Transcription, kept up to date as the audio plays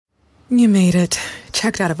You made it.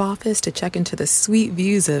 Checked out of office to check into the sweet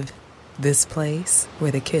views of this place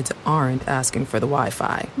where the kids aren't asking for the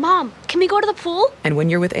Wi-Fi. Mom, can we go to the pool? And when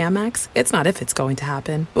you're with Amex, it's not if it's going to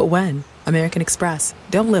happen, but when. American Express.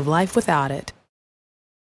 Don't live life without it.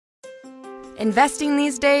 Investing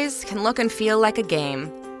these days can look and feel like a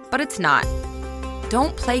game, but it's not.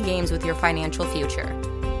 Don't play games with your financial future.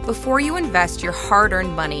 Before you invest your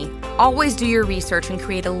hard-earned money, always do your research and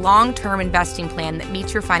create a long-term investing plan that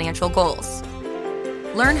meets your financial goals.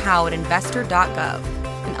 Learn how at investor.gov,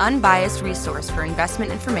 an unbiased resource for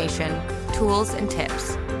investment information, tools, and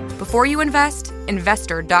tips. Before you invest,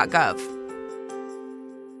 investor.gov.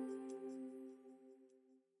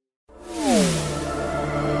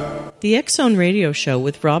 The X Zone Radio Show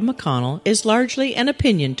with Rob McConnell is largely an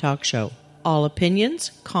opinion talk show. All opinions,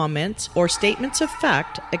 comments, or statements of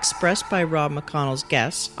fact expressed by Rob McConnell's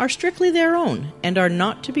guests are strictly their own and are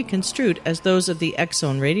not to be construed as those of the X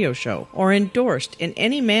Zone Radio Show or endorsed in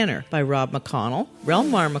any manner by Rob McConnell,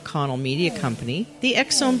 Relmar McConnell Media Company, the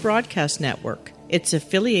X Zone Broadcast Network, its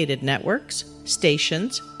affiliated networks,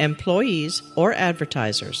 stations, employees, or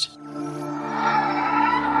advertisers.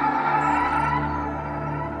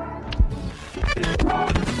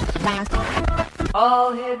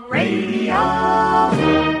 All Hit Radio.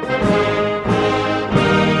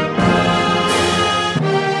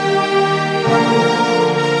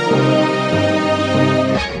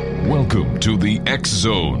 Welcome to the X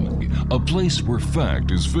Zone, a place where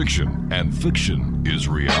fact is fiction and fiction is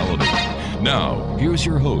reality. Now, here's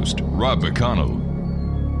your host, Rob McConnell.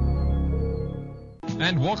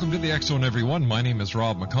 And welcome to the X Zone, everyone. My name is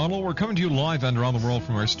Rob McConnell. We're coming to you live and around the world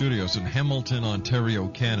from our studios in Hamilton, Ontario,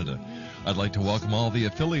 Canada. I'd like to welcome all the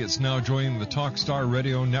affiliates now joining the Talkstar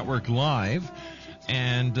Radio Network live.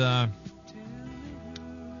 And that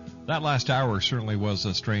last hour certainly was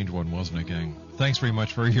a strange one, wasn't it, gang? Thanks very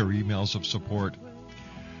much for your emails of support.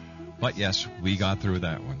 But yes, we got through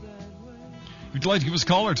that one. If you'd like to give us a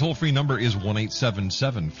call, our toll-free number is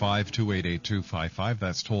 1-877-528-8255.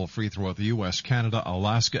 That's toll-free throughout the U.S., Canada,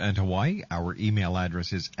 Alaska, and Hawaii. Our email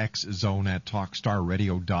address is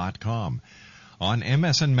xzone@talkstarradio.com. On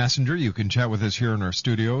MSN Messenger, you can chat with us here in our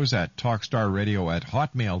studios at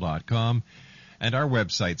talkstarradio@hotmail.com. And our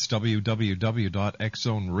websites,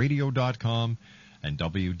 www.xzoneradio.com and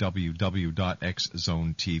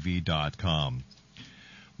www.xzonetv.com.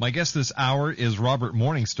 My guest this hour is Robert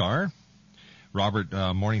Morningstar. Robert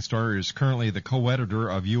Morningstar is currently the co-editor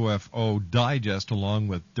of UFO Digest along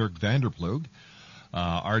with Dirk Vanderploeg.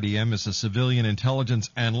 RDM is a civilian intelligence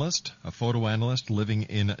analyst, a photo analyst living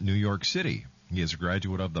in New York City. He is a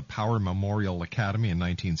graduate of the Power Memorial Academy in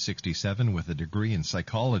 1967 with a degree in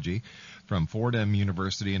psychology from Fordham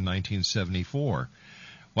University in 1974.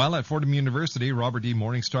 While at Fordham University, Robert D.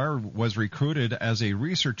 Morningstar was recruited as a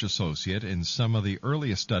research associate in some of the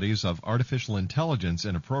earliest studies of artificial intelligence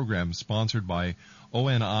in a program sponsored by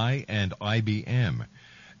ONI and IBM.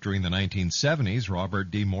 During the 1970s, Robert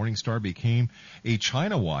D. Morningstar became a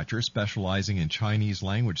China watcher specializing in Chinese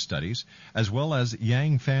language studies, as well as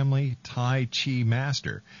Yang Family Tai Chi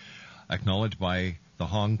Master, acknowledged by the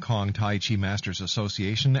Hong Kong Tai Chi Masters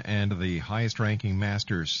Association and the highest-ranking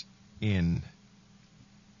masters in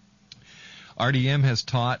RDM has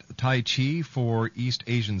taught Tai Chi for East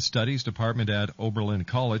Asian Studies Department at Oberlin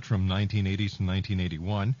College from 1980 to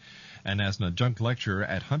 1981, and as an adjunct lecturer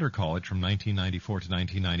at Hunter College from 1994 to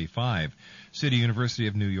 1995. City University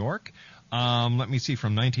of New York, from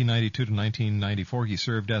 1992 to 1994, he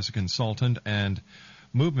served as a consultant and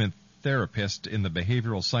movement therapist in the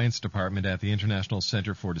Behavioral Science Department at the International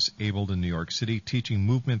Center for Disabled in New York City, teaching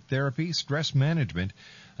movement therapy, stress management,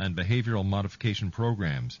 and behavioral modification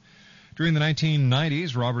programs. During the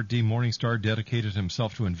 1990s, Robert D. Morningstar dedicated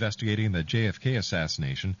himself to investigating the JFK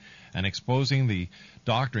assassination and exposing the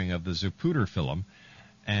doctoring of the Zapruder film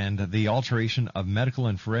and the alteration of medical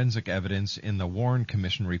and forensic evidence in the Warren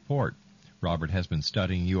Commission report. Robert has been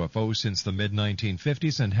studying UFOs since the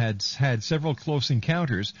mid-1950s and has had several close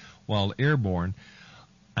encounters while airborne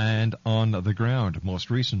and on the ground, most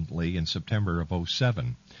recently in September of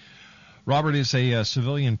 2007. Robert is a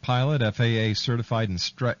civilian pilot, FAA certified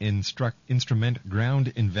instrument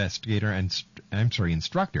ground investigator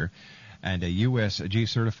instructor, and a USG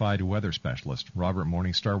certified weather specialist. Robert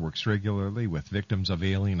Morningstar works regularly with victims of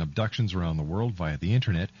alien abductions around the world via the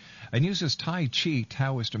internet and uses Tai Chi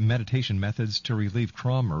Taoist meditation methods to relieve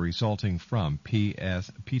trauma resulting from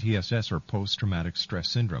PTSS or post-traumatic stress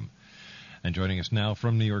syndrome. And joining us now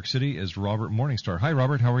from New York City is Robert Morningstar. Hi,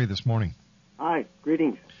 Robert. How are you this morning? Hi.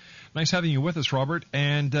 Greetings. Nice having you with us, Robert.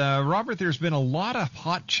 And, Robert, there's been a lot of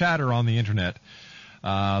hot chatter on the internet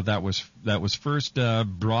that was first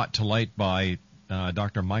brought to light by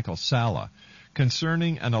Dr. Michael Salla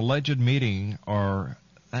concerning an alleged meeting at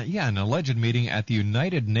the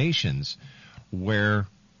United Nations where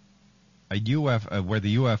the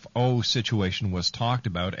UFO situation was talked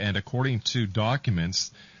about, and according to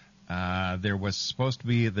documents, there was supposed to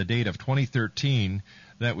be the date of 2013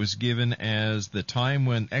 that was given as the time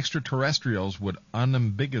when extraterrestrials would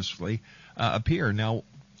unambiguously appear. Now,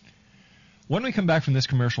 when we come back from this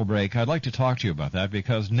commercial break, I'd like to talk to you about that,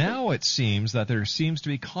 because now it seems that there seems to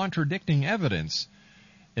be contradicting evidence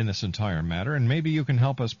in this entire matter, and maybe you can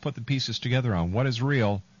help us put the pieces together on what is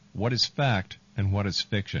real, what is fact, and what is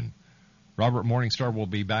fiction. Robert Morningstar will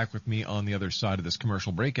be back with me on the other side of this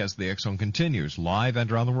commercial break as the X Zone continues, live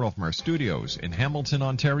and around the world from our studios in Hamilton,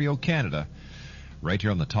 Ontario, Canada, right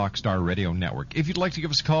here on the Talkstar Radio Network. If you'd like to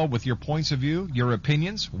give us a call with your points of view, your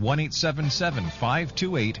opinions,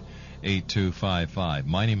 1-877-528-8255.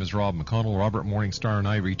 My name is Rob McConnell. Robert Morningstar and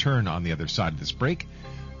I return on the other side of this break,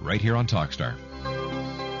 right here on Talkstar.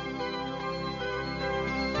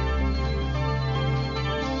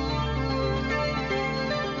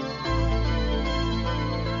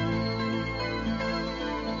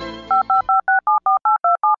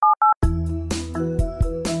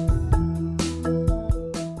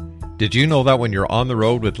 Did you know that when you're on the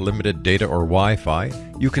road with limited data or Wi-Fi,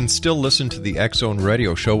 you can still listen to the X Zone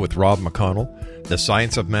Radio Show with Rob McConnell, The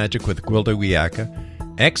Science of Magic with Gwilda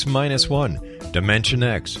Wiyaka, X-1, Dimension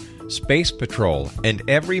X, Space Patrol, and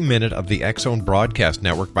every minute of the X Zone Broadcast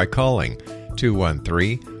Network by calling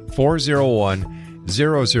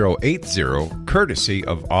 213-401-0080, courtesy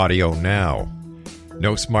of Audio Now.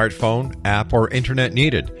 No smartphone, app, or internet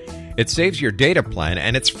needed. It saves your data plan,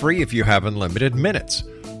 and it's free if you have unlimited minutes.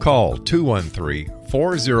 Call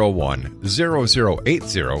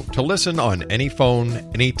 213-401-0080 to listen on any phone,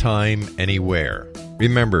 anytime, anywhere.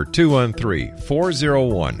 Remember,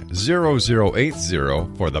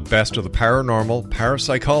 213-401-0080 for the best of the paranormal,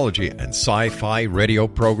 parapsychology, and sci-fi radio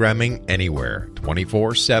programming anywhere,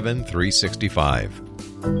 24/7, 365.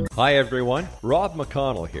 Hi everyone, Rob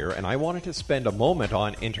McConnell here, and I wanted to spend a moment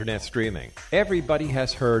on internet streaming. Everybody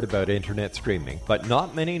has heard about internet streaming, but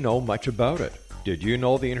not many know much about it. Did you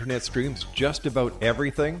know the internet streams just about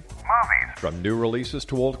everything? Movies. From new releases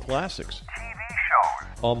to old classics. TV shows.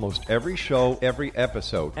 Almost every show, every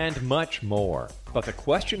episode, and much more. But the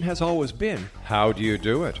question has always been, how do you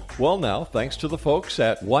do it? Well now, thanks to the folks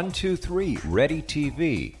at 123 Ready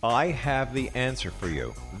TV, I have the answer for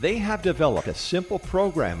you. They have developed a simple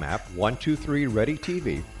program app, 123 Ready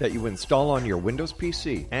TV, that you install on your Windows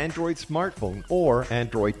PC, Android smartphone, or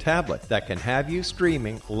Android tablet that can have you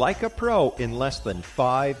streaming like a pro in less than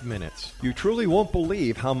 5 minutes. You truly won't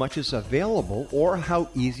believe how much is available or how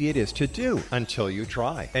easy it is to do until you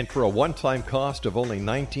try. And for a one-time cost of only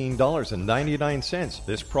 $19.99,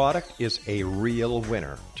 this product is a real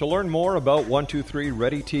winner. To learn more about 123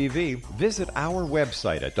 Ready TV, visit our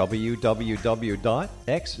website at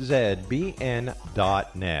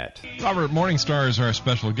www.xzbn.net. Robert Morningstar is our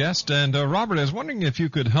special guest, and Robert, I was wondering if you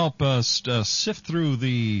could help us sift through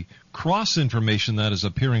the cross-information that is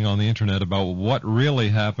appearing on the Internet about what really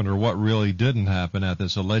happened or what really didn't happen at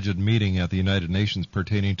this alleged meeting at the United Nations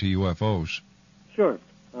pertaining to UFOs. Sure.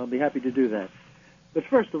 I'll be happy to do that. But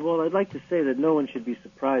first of all, I'd like to say that no one should be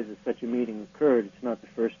surprised that such a meeting occurred. It's not the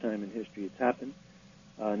first time in history it's happened.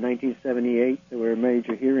 1978, there were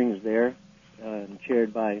major hearings there,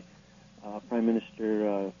 chaired by Prime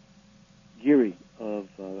Minister Geary of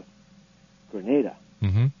Grenada.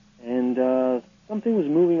 Mm-hmm. And something was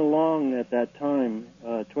moving along at that time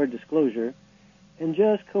toward disclosure, and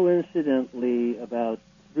just coincidentally, about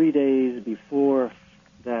 3 days before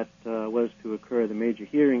that was to occur, the major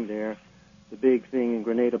hearing there, the big thing in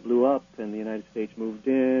Grenada blew up, and the United States moved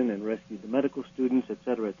in and rescued the medical students, et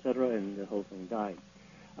cetera, and the whole thing died.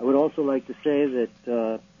 I would also like to say that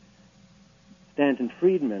Stanton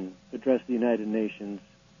Friedman addressed the United Nations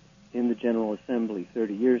in the General Assembly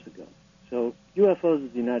 30 years ago. So UFOs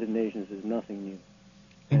at the United Nations is nothing new.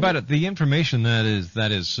 But the information that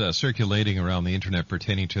is circulating around the Internet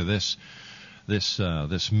pertaining to this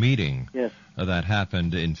meeting yes. That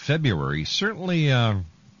happened in February certainly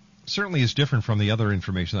is different from the other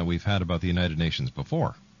information that we've had about the United Nations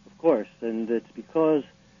before. Of course, and it's because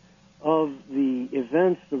of the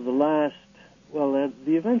events of the last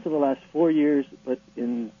 4 years, but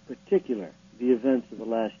in particular, the events of the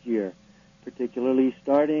last year, particularly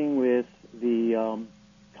starting with the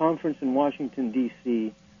conference in Washington,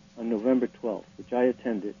 D.C. on November 12th, which I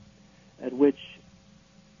attended, at which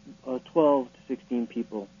 12 to 16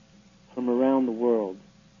 people from around the world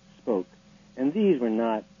spoke. And these were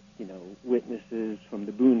not witnesses from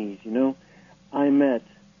the boonies, I met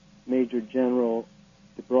Major General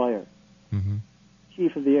de Breuer,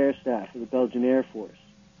 Chief of the Air Staff of the Belgian Air Force,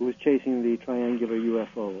 who was chasing the triangular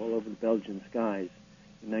UFO all over the Belgian skies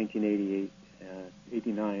in 1988,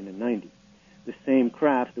 89, and 90. The same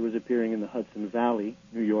craft that was appearing in the Hudson Valley,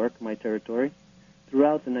 New York, my territory,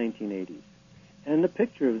 throughout the 1980s. And the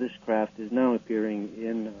picture of this craft is now appearing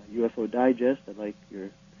in UFO Digest. I'd like your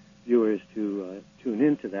viewers to tune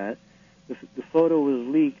into that. The photo was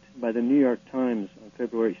leaked by the New York Times on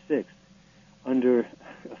February 6th under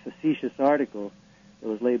a facetious article that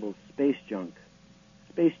was labeled Space Junk.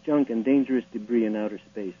 Space junk and dangerous debris in outer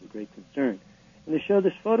space, of great concern. And they showed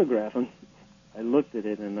this photograph, and I looked at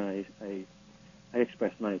it, and I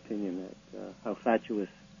expressed my opinion that how fatuous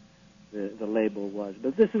the label was.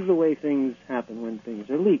 But this is the way things happen when things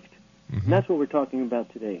are leaked. And that's what we're talking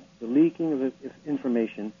about today, the leaking of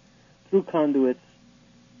information through conduits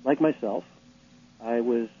like myself. I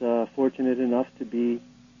was fortunate enough to be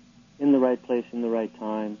in the right place in the right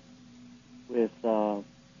time with the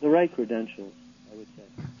right credentials, I would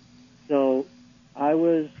say. So I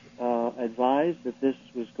was advised that this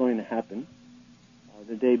was going to happen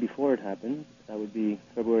the day before it happened. That would be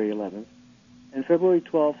February 11th. And February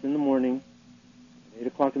 12th in the morning, 8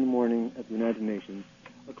 o'clock in the morning at the United Nations,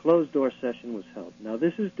 a closed-door session was held. Now,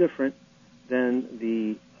 this is different than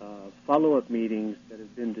the follow-up meetings that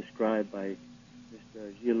have been described by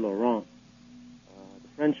Mr. Gilles Laurent, the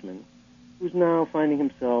Frenchman, who's now finding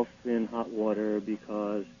himself in hot water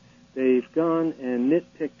because they've gone and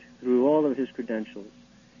nitpicked through all of his credentials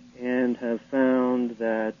and have found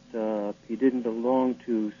that he didn't belong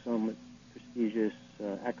to some prestigious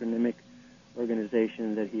acronymic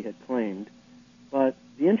organization that he had claimed. But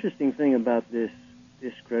the interesting thing about this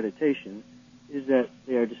discreditation is that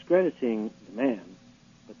they are discrediting the man,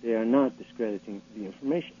 but they are not discrediting the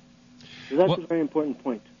information. So that's a very important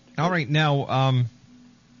point. All right. Now,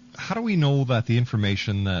 how do we know that the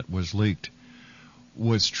information that was leaked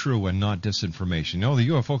was true and not disinformation? The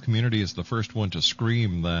UFO community is the first one to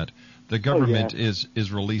scream that the government is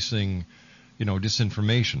releasing,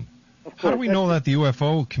 disinformation. How do we know that the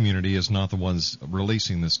UFO community is not the ones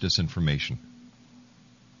releasing this disinformation?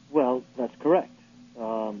 Well, that's correct.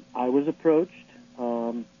 I was approached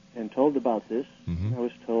and told about this. I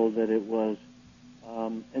was told that it was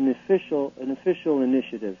an official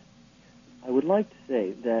initiative. I would like to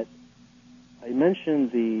say that I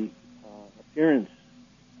mentioned the appearance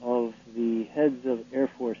of the heads of air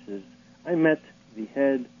forces. I met the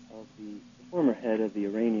former head of the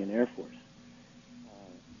Iranian Air Force,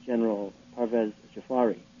 General Parvez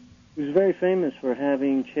Jafari, who's very famous for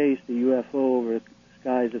having chased the UFO over the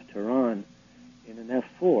skies of Tehran in an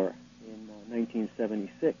F-4 in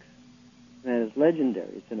 1976. And that is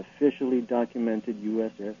legendary. It's an officially documented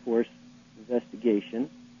U.S. Air Force investigation.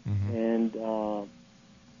 And the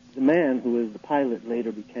man who was the pilot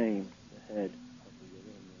later became the head of the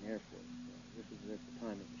Iranian Air Force. This is at the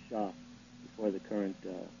time of the Shah, before the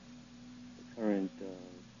current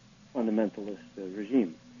fundamentalist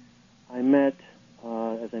regime. I met,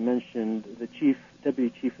 as I mentioned, the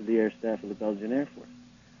deputy chief of the Air Staff of the Belgian Air Force.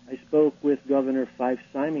 I spoke with Governor Fife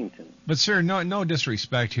Symington. But, sir, no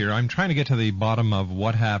disrespect here. I'm trying to get to the bottom of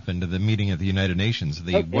what happened at the meeting at the United Nations.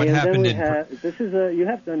 What happened in... You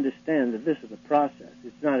have to understand that this is a process.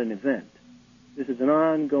 It's not an event. This is an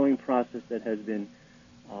ongoing process that has been...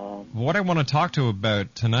 What I want to talk to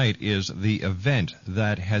about tonight is the event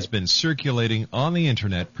that has been circulating on the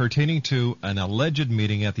Internet pertaining to an alleged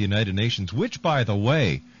meeting at the United Nations, which, by the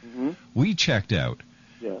way, we checked out.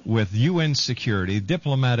 Yes. With UN security,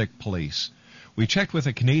 diplomatic police. We checked with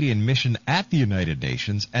a Canadian mission at the United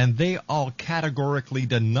Nations, and they all categorically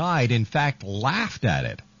denied, in fact, laughed at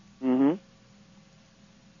it.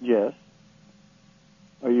 Yes.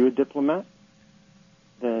 Are you a diplomat?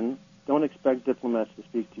 Then don't expect diplomats to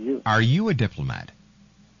speak to you. Are you a diplomat?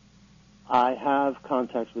 I have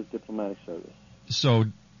contacts with diplomatic service. So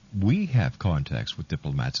we have contacts with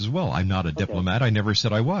diplomats as well. I'm not a diplomat. I never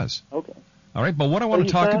said I was. Okay. All right, but what I want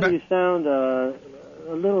to talk about... You sound a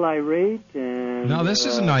little irate and... No, this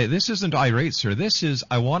isn't irate, sir. This is,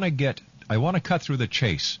 I want to cut through the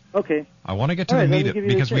chase. Okay. I want to get to the meat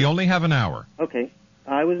because we only have an hour. Okay.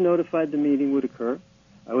 I was notified the meeting would occur.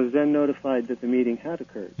 I was then notified that the meeting had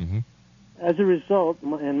occurred. As a result,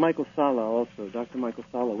 and Michael Sala also, Dr. Michael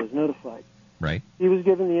Sala was notified. Right. He was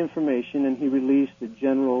given the information and he released a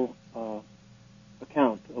general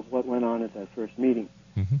account of what went on at that first meeting.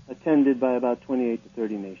 Attended by about 28 to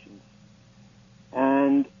 30 nations.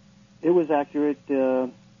 And it was accurate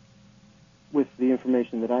with the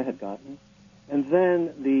information that I had gotten. And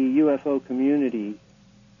then the UFO community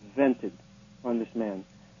vented on this man.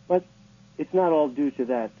 But it's not all due to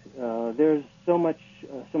that. There's so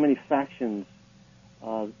many factions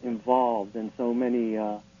involved, and so many.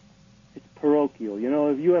 It's parochial. You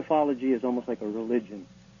know, ufology is almost like a religion,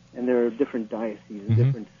 and there are different dioceses and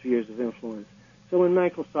different spheres of influence. So when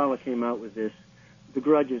Michael Salla came out with this, the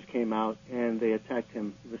grudges came out, and they attacked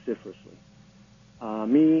him vociferously.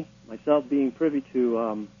 Myself being privy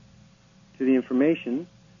to the information,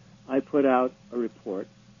 I put out a report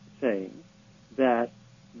saying that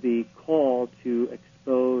the call to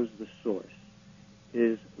expose the source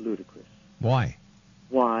is ludicrous. Why?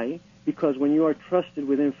 Why? Because when you are trusted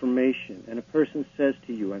with information and a person says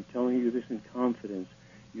to you, I'm telling you this in confidence,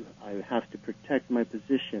 I have to protect my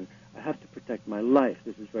position, I have to protect my life,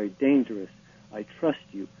 this is very dangerous, I trust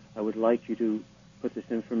you, I would like you to put this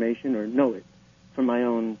information or know it for my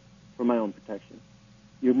own protection.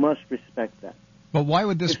 You must respect that. But why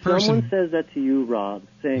would this person... If someone says that to you, Rob,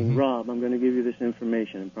 saying, Rob, I'm going to give you this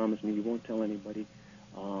information and promise me you won't tell anybody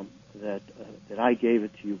that I gave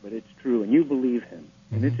it to you, but it's true, and you believe him,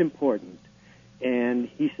 and it's important, and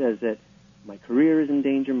he says that my career is in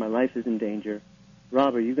danger, my life is in danger,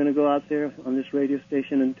 Rob, are you going to go out there on this radio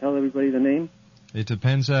station and tell everybody the name? It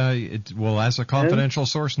depends. Well, as a confidential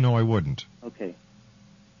source, no, I wouldn't. Okay.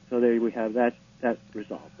 So there we have that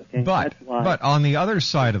resolved. Okay. But on the other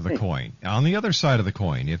side of the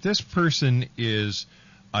coin, if this person is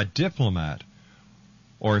a diplomat,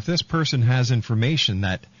 or if this person has information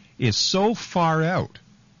that is so far out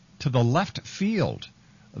to the left field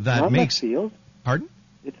that not makes... left field. Pardon?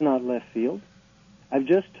 It's not left field. I've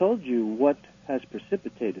just told you what has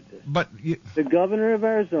precipitated this. But the governor of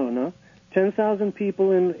Arizona, 10,000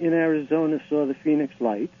 people in Arizona saw the Phoenix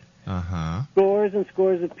Lights. Scores and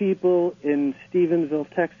scores of people in Stephenville,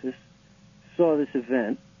 Texas, saw this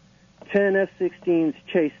event. 10 F-16s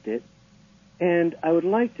chased it. And I would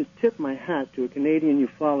like to tip my hat to a Canadian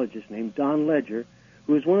ufologist named Don Ledger,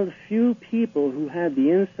 who was one of the few people who had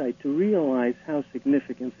the insight to realize how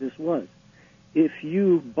significant this was. If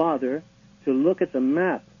you bother to look at the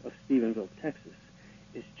map of Stephenville, Texas,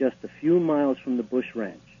 it's just a few miles from the Bush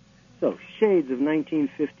Ranch. So, shades of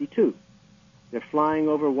 1952. They're flying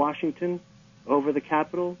over Washington, over the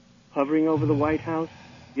Capitol, hovering over the White House,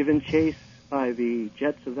 given chase by the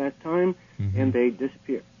jets of that time, and they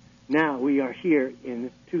disappear. Now we are here in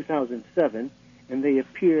 2007, and they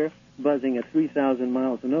appear buzzing at 3,000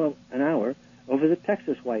 miles an hour over the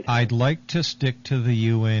Texas White House. I'd like to stick to the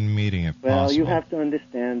UN meeting if possible. Well, you have to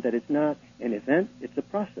understand that it's not an event, it's a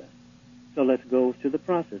process. So let's go to the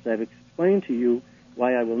process. I've explained to you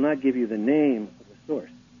why I will not give you the name of the source.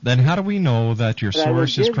 Then how do we know that your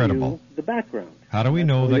source is credible? I will give you the background. How do we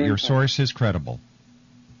know that your source is credible?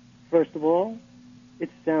 First of all, it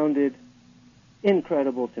sounded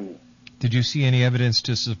incredible to me. Did you see any evidence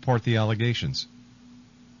to support the allegations?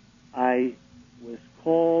 I was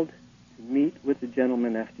called to meet with the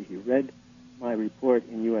gentleman after he read my report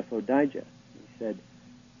in UFO Digest. He said,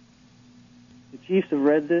 the chiefs have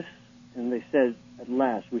read this, and they said, at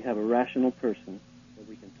last, we have a rational person that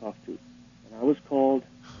we can talk to. And I was called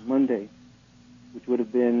on Monday, which would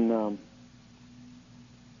have been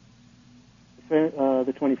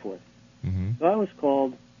the 24th. So I was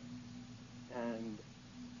called and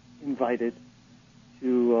invited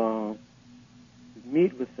to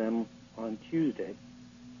meet with them on Tuesday.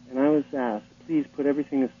 And I was asked, please put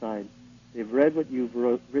everything aside. They've read what you've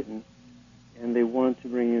written, and they want to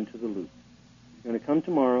bring you into the loop. He's going to come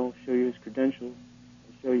tomorrow, show you his credentials,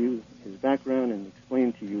 show you his background, and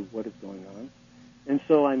explain to you what is going on. And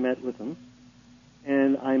so I met with him,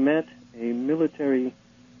 and I met a military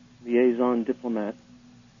liaison diplomat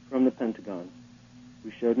from the Pentagon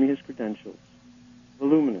who showed me his credentials,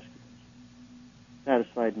 voluminous credentials,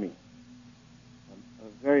 satisfied me. A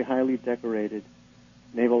very highly decorated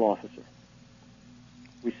naval officer.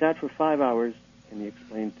 We sat for 5 hours, and he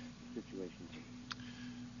explained the situation to me.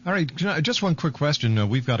 All right, just one quick question.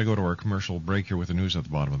 We've got to go to our commercial break here with the news at the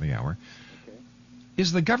bottom of the hour. Okay.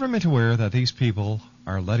 Is the government aware that these people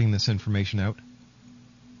are letting this information out?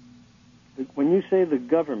 When you say the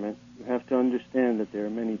government, you have to understand that there are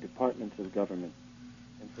many departments of government.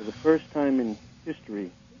 And for the first time in history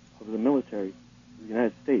of the military of the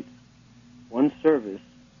United States, one service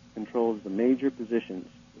controls the major positions.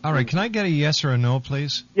 All right, can I get a yes or a no,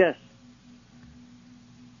 please? Yes.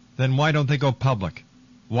 Then why don't they go public?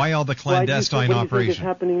 Why all the clandestine operations? What do you think is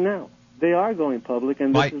happening now? They are going public,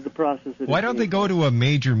 and this is the process. Why don't they go to a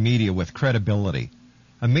major media with credibility?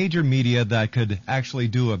 A major media that could actually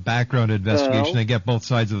do a background investigation and get both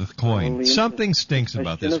sides of the coin. Something stinks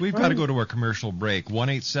about this. We've got to go to our commercial break.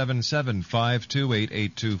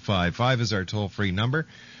 1-877-528-8255 is our toll-free number.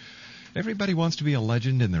 Everybody wants to be a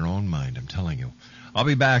legend in their own mind, I'm telling you. I'll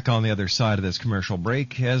be back on the other side of this commercial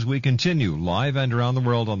break as we continue live and around the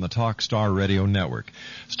world on the Talkstar Radio Network.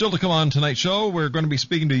 Still to come on tonight's show, we're going to be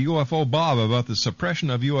speaking to UFO Bob about the suppression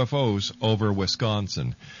of UFOs over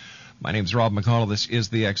Wisconsin. My name's Rob McConnell. This is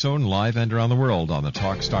the X-Zone, live and around the world on the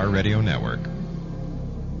Talkstar Radio Network.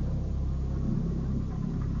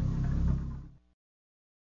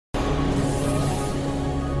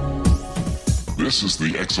 This is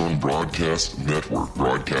the X-Zone Broadcast Network,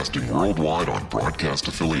 broadcasting worldwide on broadcast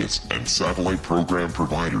affiliates and satellite program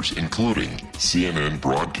providers, including CNN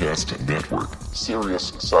Broadcast Network, Sirius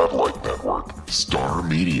Satellite Network, Star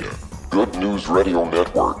Media, Good News Radio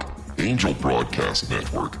Network, Angel Broadcast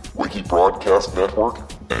Network, Wiki Broadcast Network,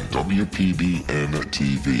 and WPBN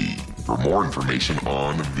TV. For more information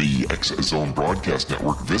on the X-Zone Broadcast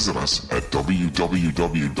Network, visit us at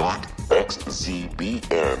www.xzbn.net.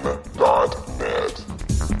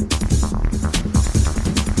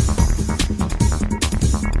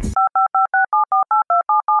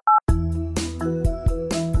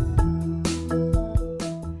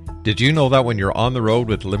 Did you know that when you're on the road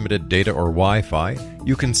with limited data or Wi-Fi,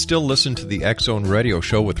 you can still listen to the X-Zone Radio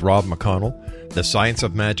Show with Rob McConnell, The Science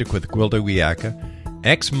of Magic with Gwilda Wiyaka,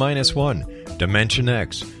 X-1, Dimension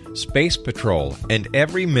X, Space Patrol, and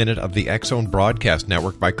every minute of the X-Zone Broadcast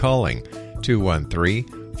Network by calling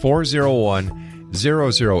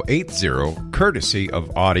 213-401-0080, courtesy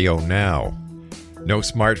of Audio Now. No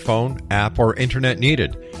smartphone, app, or internet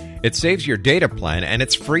needed. It saves your data plan, and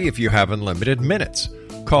it's free if you have unlimited minutes.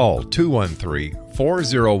 Call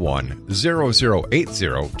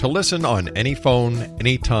 213-401-0080 to listen on any phone,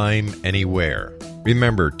 anytime, anywhere.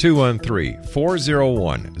 Remember,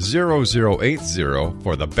 213-401-0080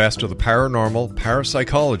 for the best of the paranormal,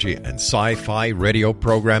 parapsychology, and sci-fi radio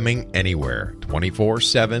programming anywhere,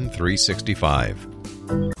 24/7, 365.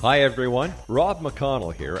 Hi everyone, Rob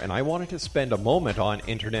McConnell here, and I wanted to spend a moment on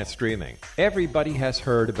internet streaming. Everybody has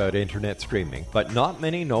heard about internet streaming, but not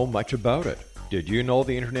many know much about it. Did you know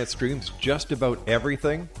the internet streams just about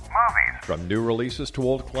everything? Movies. From new releases to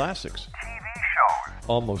old classics. TV shows.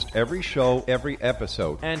 Almost every show, every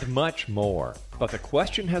episode, and much more. But the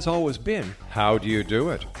question has always been, how do you do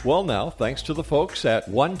it? Well now, thanks to the folks at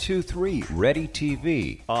 123 Ready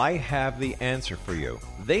TV, I have the answer for you.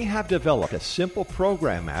 They have developed a simple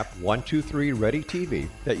program app, 123 Ready TV,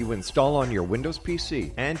 that you install on your Windows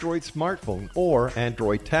PC, Android smartphone, or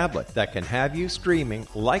Android tablet that can have you streaming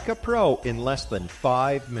like a pro in less than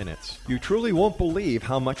 5 minutes. You truly won't believe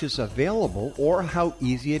how much is available or how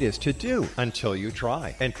easy it is to do until you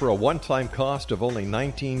try. And for a one-time cost of only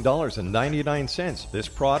 $19.99, this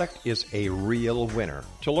product is a real winner.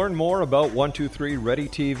 To learn more about 123 Ready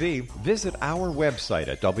TV, visit our website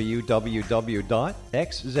at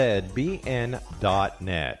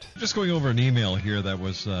www.xzbn.net. Just going over an email here that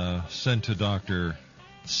was sent to Dr.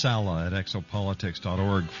 Sala at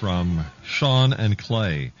exopolitics.org from Sean and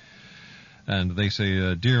Clay. And they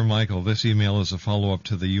say, Dear Michael, this email is a follow-up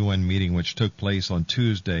to the UN meeting which took place on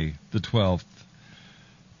Tuesday, the 12th,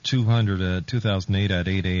 2008 at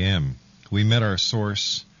 8 a.m. We met our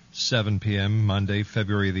source 7 p.m. Monday,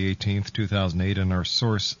 February the 18th, 2008, and our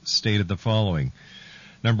source stated the following.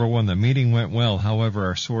 Number 1, the meeting went well. However,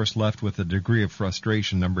 our source left with a degree of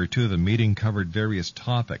frustration. Number 2, the meeting covered various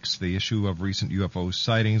topics. The issue of recent UFO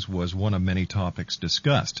sightings was one of many topics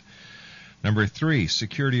discussed. Number 3,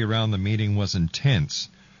 security around the meeting was intense.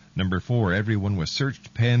 Number 4, everyone was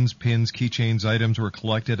searched. Pens, pins, keychains, items were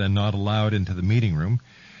collected and not allowed into the meeting room.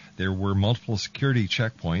 There were multiple security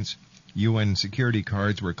checkpoints. UN security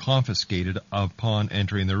cards were confiscated upon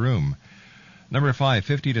entering the room. Number 5,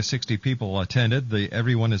 50 to 60 people attended.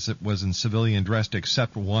 Everyone was in civilian dress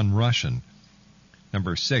except one Russian.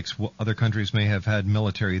 Number 6, other countries may have had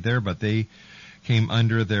military there, but they came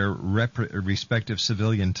under their respective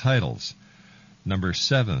civilian titles. Number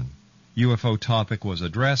 7, UFO topic was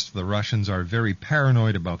addressed. The Russians are very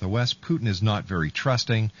paranoid about the West. Putin is not very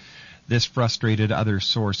trusting. This frustrated other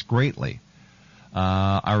source greatly.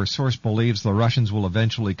 Our source believes the Russians will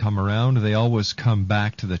eventually come around. They always come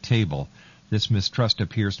back to the table. This mistrust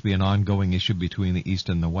appears to be an ongoing issue between the East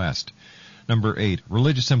and the West. Number 8,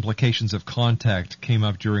 religious implications of contact came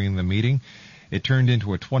up during the meeting. It turned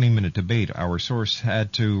into a 20-minute debate. Our source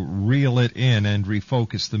had to reel it in and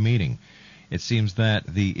refocus the meeting. It seems that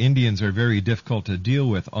the Indians are very difficult to deal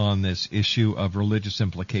with on this issue of religious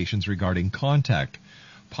implications regarding contact.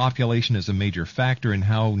 Population is a major factor in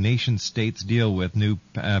how nation-states deal with new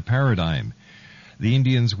paradigm. The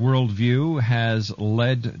Indians' worldview has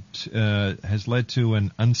led to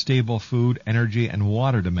an unstable food, energy, and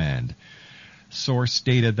water demand. Source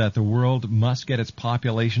stated that the world must get its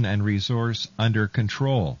population and resource under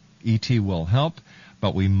control. ET will help,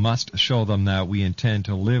 but we must show them that we intend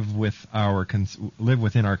to live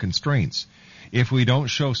within our constraints. If we don't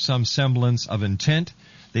show some semblance of intent,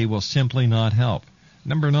 they will simply not help.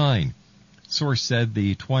 Number 9. Source said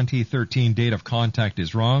the 2013 date of contact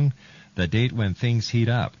is wrong, the date when things heat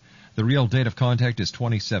up. The real date of contact is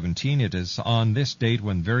 2017. It is on this date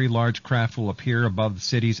when very large craft will appear above the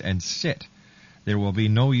cities and sit. There will be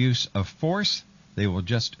no use of force. They will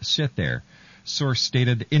just sit there. Source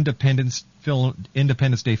stated Independence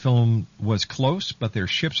Day film was close, but their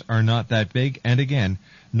ships are not that big, and again,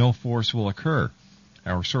 no force will occur.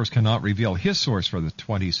 Our source cannot reveal his source for the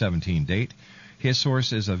 2017 date. His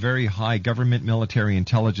source is a very high government military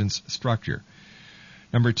intelligence structure.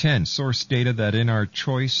 Number 10, source stated that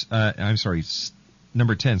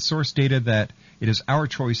source stated that it is our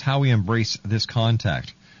choice how we embrace this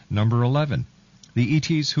contact. Number 11, the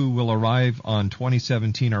ETs who will arrive on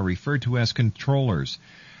 2017 are referred to as controllers.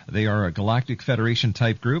 They are a Galactic Federation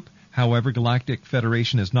type group. However, Galactic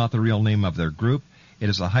Federation is not the real name of their group. It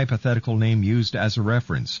is a hypothetical name used as a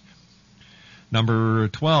reference. Number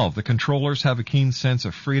 12, the controllers have a keen sense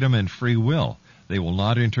of freedom and free will. They will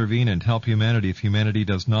not intervene and help humanity if humanity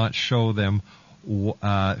does not show them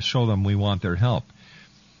we want their help.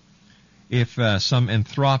 If some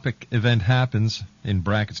anthropic event happens, in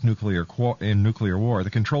brackets nuclear war, the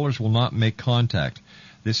controllers will not make contact.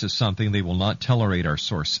 This is something they will not tolerate, our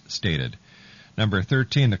source stated. Number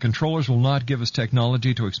 13, the controllers will not give us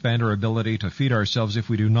technology to expand our ability to feed ourselves if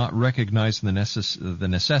we do not recognize the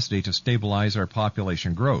necessity to stabilize our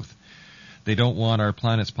population growth. They don't want our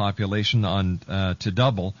planet's population to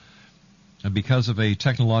double because of a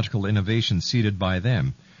technological innovation seeded by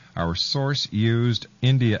them. Our source used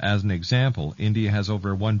India as an example. India has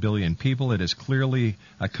over 1 billion people. It is clearly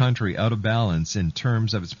a country out of balance in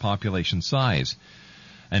terms of its population size.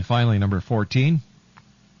 And finally, number 14,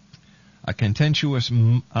 a contentious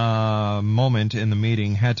moment in the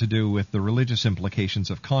meeting had to do with the religious implications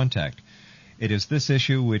of contact. It is this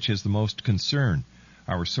issue which is the most concern.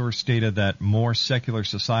 Our source stated that more secular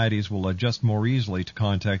societies will adjust more easily to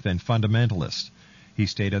contact than fundamentalists. He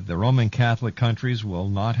stated the Roman Catholic countries will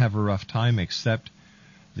not have a rough time except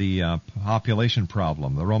the population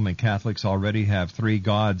problem. The Roman Catholics already have 3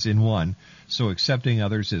 gods in one, so accepting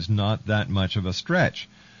others is not that much of a stretch.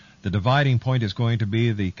 The dividing point is going to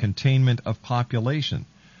be the containment of population.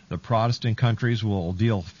 The Protestant countries will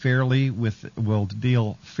deal fairly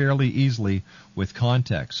easily with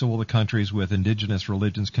contact. So will the countries with indigenous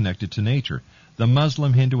religions connected to nature. The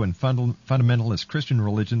Muslim, Hindu, and fundamentalist Christian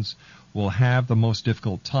religions will have the most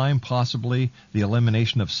difficult time, possibly the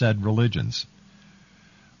elimination of said religions.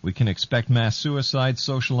 We can expect mass suicide,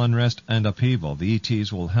 social unrest, and upheaval. The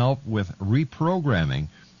ETs will help with reprogramming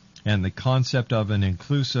and the concept of an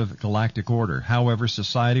inclusive galactic order. However,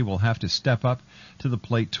 society will have to step up to the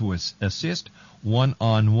plate to assist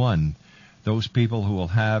one-on-one. Those people who will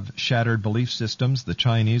have shattered belief systems, the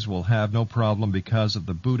Chinese, will have no problem because of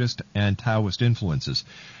the Buddhist and Taoist influences.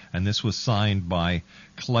 And this was signed by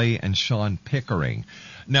Clay and Sean Pickering.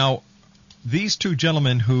 Now, these 2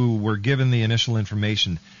 gentlemen who were given the initial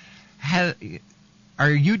information,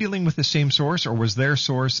 are you dealing with the same source, or was their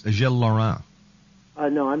source Gilles Laurent?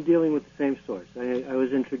 No, I'm dealing with the same source. I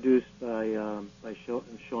was introduced by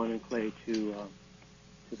Sean and Clay to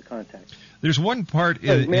the contact. There's one part...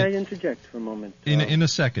 may I interject for a moment? In a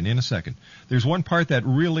second. There's one part that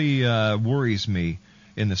really worries me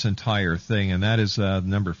in this entire thing, and that is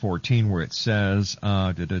number 14, where it says...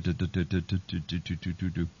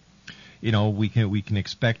 we can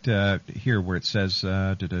expect here where it says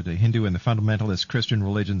the Hindu and the fundamentalist Christian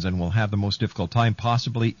religions and will have the most difficult time,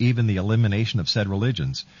 possibly even the elimination of said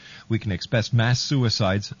religions. We can expect mass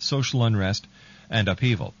suicides, social unrest, and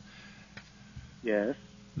upheaval. Yes.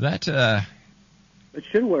 That it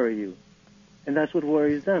should worry you, and that's what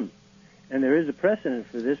worries them. And there is a precedent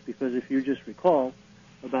for this, because if you just recall,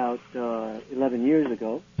 about 11 years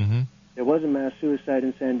ago, there was a mass suicide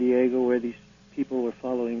in San Diego where these people were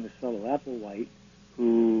following this fellow Applewhite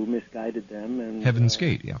who misguided them. And Heaven's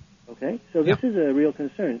Gate, yeah. Okay, so this is a real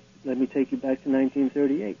concern. Let me take you back to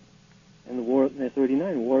 1938 and the war,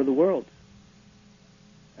 39, War of the Worlds.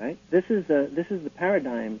 Right? This is the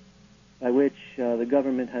paradigm by which the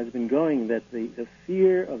government has been going, that the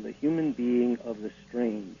fear of the human being, of the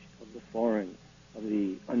strange, of the foreign, of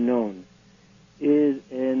the unknown, is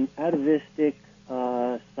an atavistic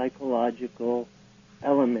psychological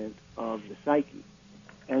element of the psyche.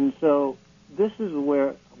 And so this is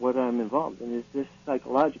where what I'm involved in, is this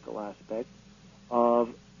psychological aspect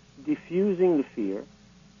of diffusing the fear,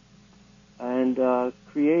 and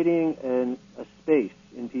creating a space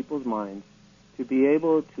in people's minds to be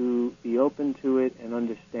able to be open to it and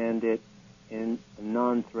understand it in a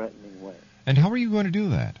non-threatening way. And how are you going to do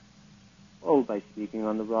that? Oh, by speaking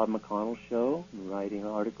on the Rob McConnell Show, writing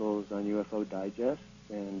articles on UFO Digest,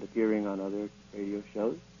 and appearing on other radio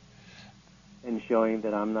shows, and showing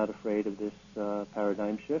that I'm not afraid of this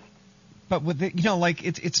paradigm shift. But with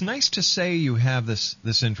it's nice to say you have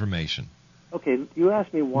this information. Okay, you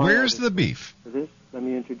asked me why. Where's the beef? For this, let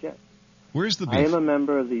me interject. Where's the beef? I am a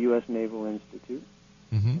member of the U.S. Naval Institute,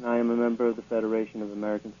 mm-hmm. and I am a member of the Federation of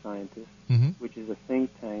American Scientists, mm-hmm. which is a think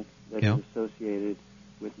tank that is associated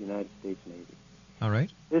with the United States Navy. All right.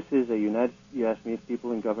 This is a you asked me if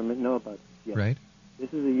people in government know about this. Yes. Right.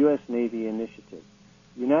 This is a U.S. Navy initiative.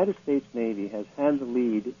 The United States Navy has had the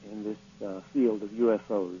lead in this field of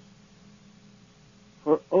UFOs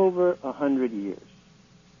for over 100 years.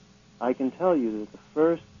 I can tell you that the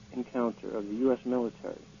first encounter of the U.S.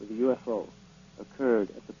 military with a UFO occurred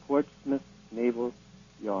at the Portsmouth Naval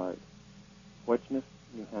Yard, Portsmouth,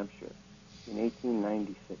 New Hampshire, in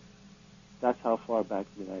 1896. That's how far back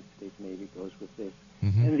the United States Navy goes with this.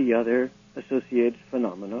 Mm-hmm. And the other associated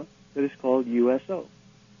phenomena that is called USO,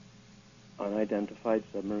 Unidentified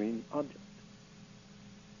Submarine Object.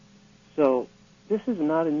 So this is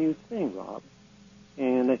not a new thing, Rob.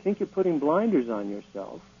 And I think you're putting blinders on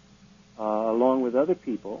yourself, along with other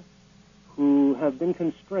people who have been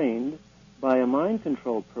constrained by a mind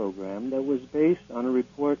control program that was based on a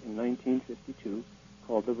report in 1952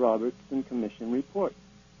 called the Robertson Commission Report.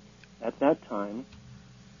 At that time,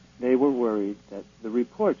 they were worried that the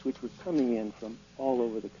reports which were coming in from all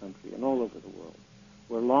over the country and all over the world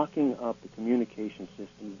were locking up the communication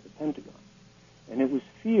system of the Pentagon. And it was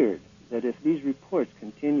feared that if these reports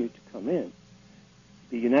continued to come in,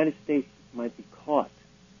 the United States might be caught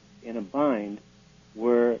in a bind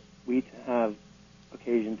were we to have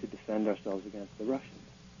occasion to defend ourselves against the Russians.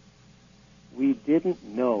 We didn't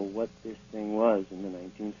know what this thing was in the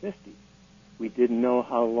 1950s. We didn't know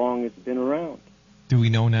how long it's been around. Do we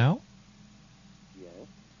know now? Yes.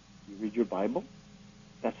 You read your Bible?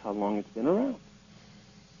 That's how long it's been around.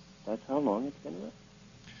 That's how long it's been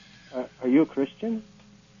around. Are you a Christian?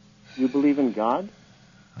 You believe in God?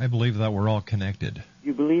 I believe that we're all connected.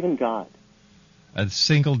 You believe in God? A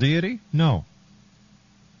single deity? No.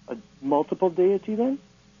 A multiple deity then?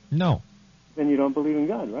 No. Then you don't believe in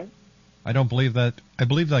God, right? I don't believe that. I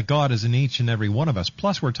believe that God is in each and every one of us.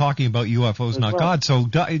 Plus, we're talking about UFOs, not God. So,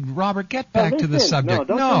 Robert, get back to the subject.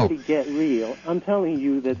 No, don't tell me to get real. I'm telling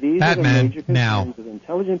you that these are the major concerns of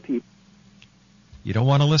intelligent people. You don't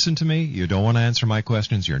want to listen to me? You don't want to answer my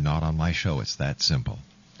questions? You're not on my show. It's that simple.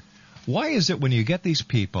 Why is it when you get these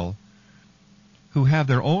people who have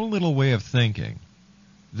their own little way of thinking,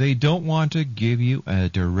 they don't want to give you a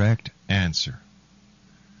direct answer?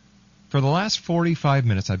 For the last 45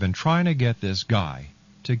 minutes, I've been trying to get this guy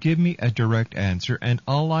to give me a direct answer, and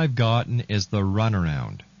all I've gotten is the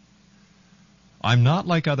runaround. I'm not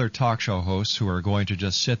like other talk show hosts who are going to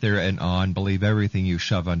just sit there and believe everything you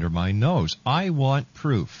shove under my nose. I want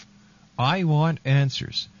proof. I want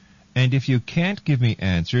answers. And if you can't give me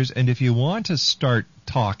answers, and if you want to start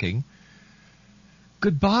talking,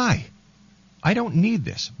 goodbye. I don't need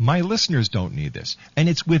this. My listeners don't need this. And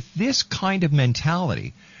it's with this kind of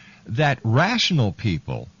mentality that rational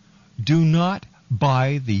people do not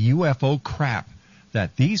buy the UFO crap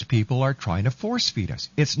that these people are trying to force feed us.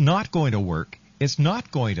 It's not going to work. It's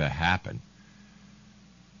not going to happen.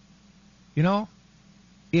 You know,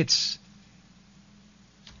 it's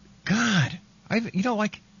God.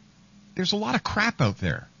 There's a lot of crap out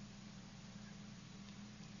there.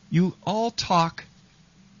 You all talk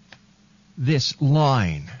this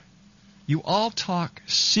line. You all talk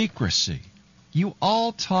secrecy. You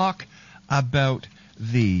all talk about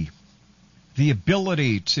the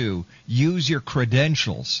ability to use your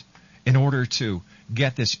credentials in order to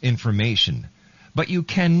get this information. But you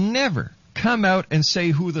can never come out and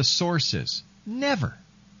say who the source is. Never.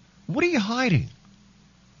 What are you hiding?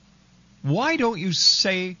 Why don't you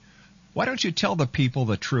tell the people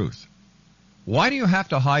the truth? Why do you have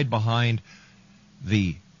to hide behind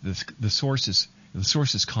the source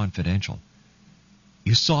is confidential?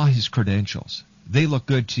 You saw his credentials. They look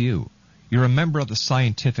good to you. You're a member of the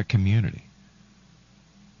scientific community.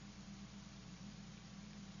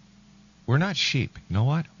 We're not sheep. You know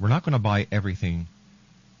what? We're not going to buy everything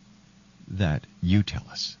that you tell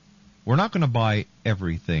us. We're not going to buy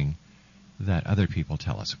everything that other people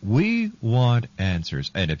tell us. We want answers.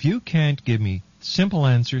 And if you can't give me simple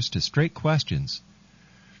answers to straight questions,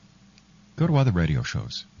 go to other radio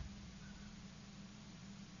shows.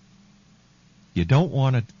 You don't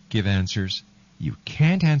want to give answers. You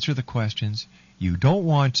can't answer the questions. You don't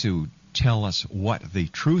want to tell us what the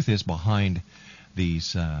truth is behind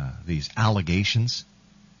these allegations.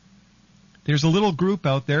 There's a little group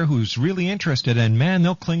out there who's really interested, and man,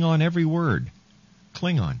 they'll cling on every word.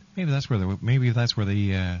 Klingon. Maybe that's where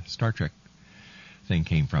the Star Trek thing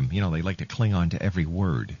came from. You know, they like to cling on to every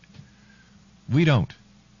word. We don't.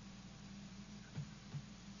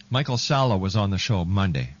 Michael Salla was on the show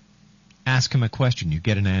Monday. Ask him a question, you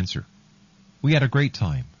get an answer. We had a great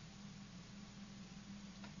time.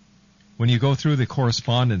 When you go through the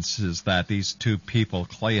correspondences that these two people,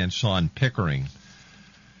 Clay and Sean Pickering,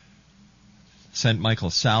 sent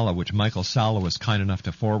Michael Salla, which Michael Salla was kind enough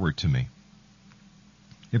to forward to me,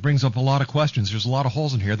 it brings up a lot of questions. There's a lot of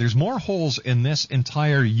holes in here. There's more holes in this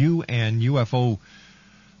entire UN UFO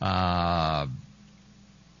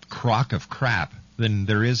crock of crap than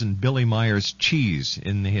there is in Billy Meyer's cheese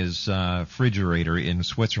in his refrigerator in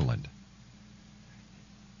Switzerland.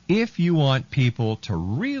 If you want people to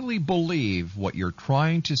really believe what you're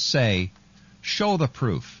trying to say, show the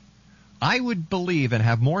proof. I would believe and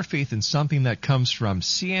have more faith in something that comes from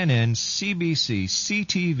CNN, CBC,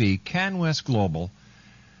 CTV, CanWest Global,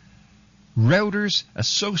 Reuters,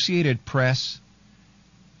 Associated Press,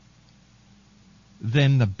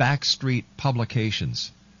 than the backstreet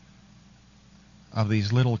publications of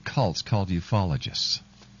these little cults called ufologists.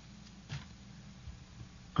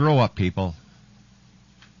 Grow up, people.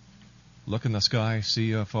 Look in the sky,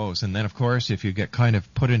 see UFOs. And then, of course, if you get kind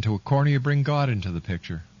of put into a corner, you bring God into the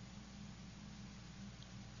picture.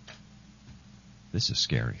 This is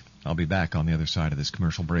scary. I'll be back on the other side of this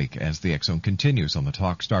commercial break as the X Zone continues on the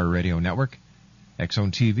Talkstar Radio Network, X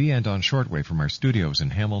Zone TV, and on shortwave from our studios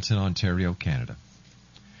in Hamilton, Ontario, Canada.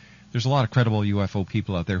 There's a lot of credible UFO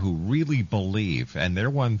people out there who really believe, and their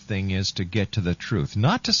one thing is to get to the truth,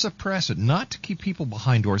 not to suppress it, not to keep people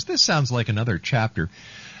behind doors. This sounds like another chapter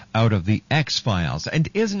out of the X-Files. And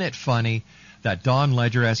isn't it funny that Don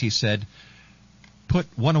Ledger, as he said, put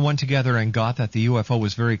one and one together and got that the UFO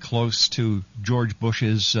was very close to George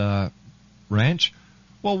Bush's ranch?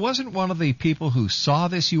 Well, wasn't one of the people who saw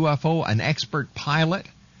this UFO an expert pilot?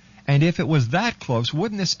 And if it was that close,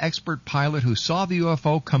 wouldn't this expert pilot who saw the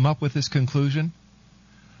UFO come up with this conclusion?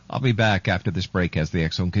 I'll be back after this break as the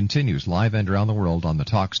X Zone continues live and around the world on the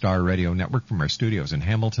Talkstar Radio Network from our studios in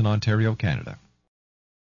Hamilton, Ontario, Canada.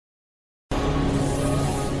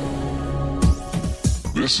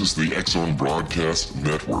 This is the X Zone Broadcast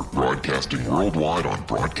Network, broadcasting worldwide on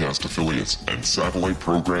broadcast affiliates and satellite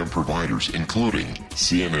program providers, including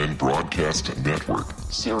CNN Broadcast Network,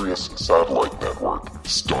 Sirius Satellite Network,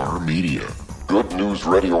 Star Media, Good News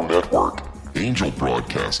Radio Network, Angel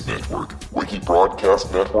Broadcast Network, Wiki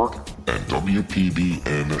Broadcast Network, and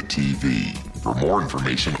WPBN TV. For more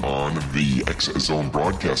information on the X Zone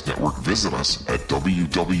Broadcast Network, visit us at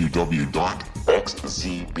www.xzbn.net.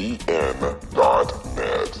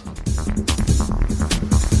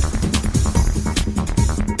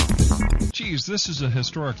 Geez, this is a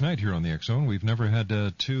historic night here on the X Zone. We've never had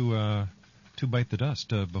two bite the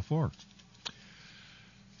dust before.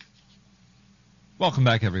 Welcome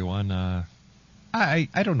back, everyone. I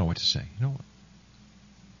don't know what to say. You know what?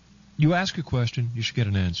 You ask a question, you should get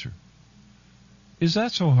an answer. Is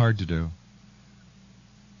that so hard to do?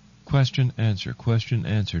 Question, answer,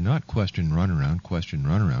 not question, run around, question,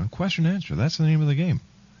 answer. That's the name of the game.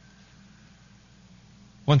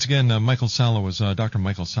 Once again, Dr. Michael Salla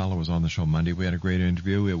was on the show Monday. We had a great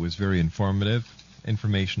interview. It was very informative,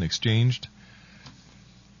 information exchanged.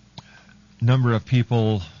 Number of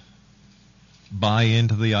people buy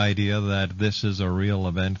into the idea that this is a real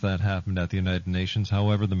event that happened at the United Nations.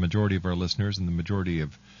 However, the majority of our listeners and the majority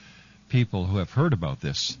of people who have heard about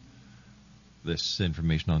this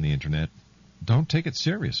information on the internet don't take it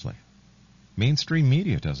seriously. Mainstream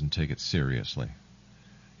media doesn't take it seriously.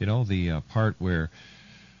 You know, the part where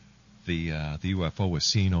the UFO was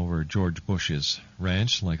seen over George Bush's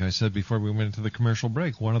ranch, like I said before we went into the commercial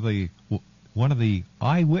break, one of the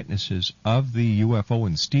eyewitnesses of the UFO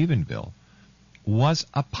in Stephenville was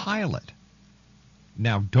a pilot.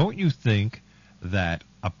 Now, don't you think that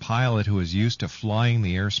a pilot who is used to flying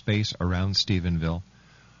the airspace around Stephenville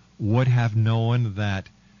would have known that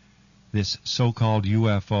this so-called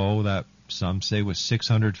UFO that some say was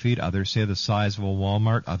 600 feet, others say the size of a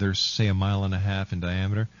Walmart, others say 1.5 miles in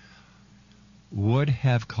diameter, would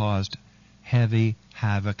have caused heavy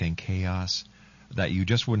havoc and chaos, that you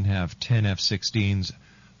just wouldn't have 10 F-16s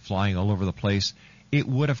flying all over the place. It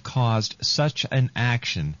would have caused such an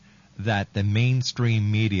action that the mainstream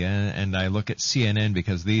media, and I look at CNN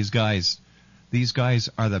because these guys, These guys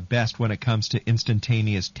are the best when it comes to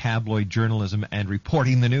instantaneous tabloid journalism and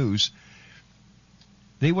reporting the news.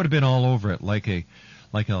 They would have been all over it like a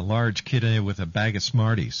large kid with a bag of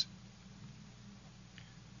Smarties.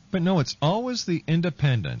 But no, it's always the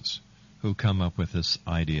independents who come up with this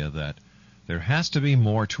idea that there has to be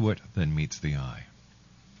more to it than meets the eye.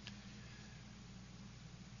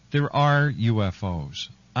 There are UFOs,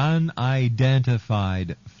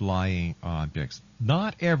 unidentified flying objects.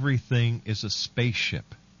 Not everything is a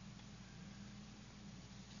spaceship.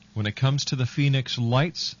 When it comes to the Phoenix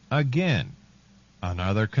Lights, again,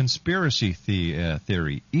 another conspiracy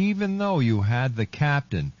theory. Even though you had the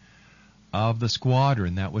captain of the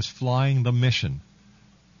squadron that was flying the mission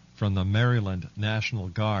from the Maryland National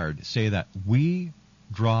Guard say that we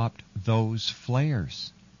dropped those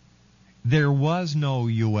flares. There was no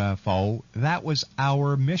UFO. That was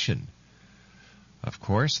our mission. Of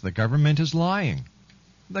course, the government is lying.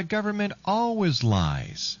 The government always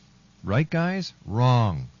lies. Right, guys?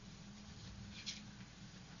 Wrong.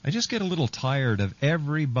 I just get a little tired of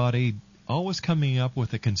everybody always coming up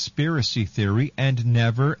with a conspiracy theory and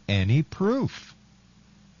never any proof.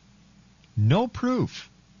 No proof.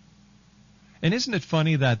 And isn't it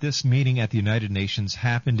funny that this meeting at the United Nations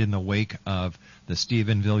happened in the wake of the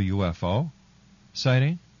Stephenville UFO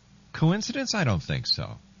sighting? Coincidence? I don't think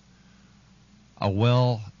so. A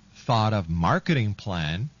well-thought-of marketing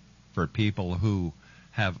plan for people who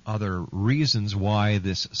have other reasons why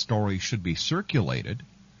this story should be circulated.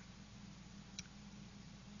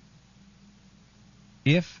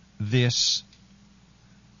 If this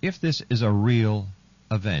is a real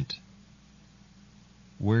event,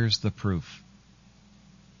 where's the proof?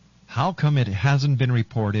 How come it hasn't been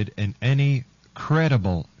reported in any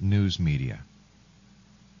credible news media?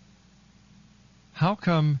 How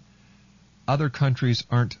come other countries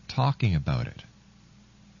aren't talking about it?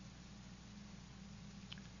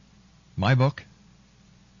 My book,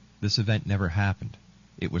 this event never happened.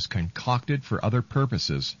 It was concocted for other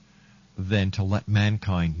purposes than to let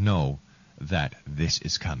mankind know that this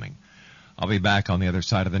is coming. I'll be back on the other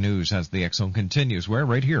side of the news as the X Zone continues. We're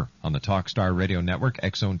right here on the Talkstar Radio Network,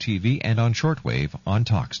 X Zone TV, and on shortwave on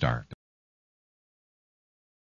Talkstar.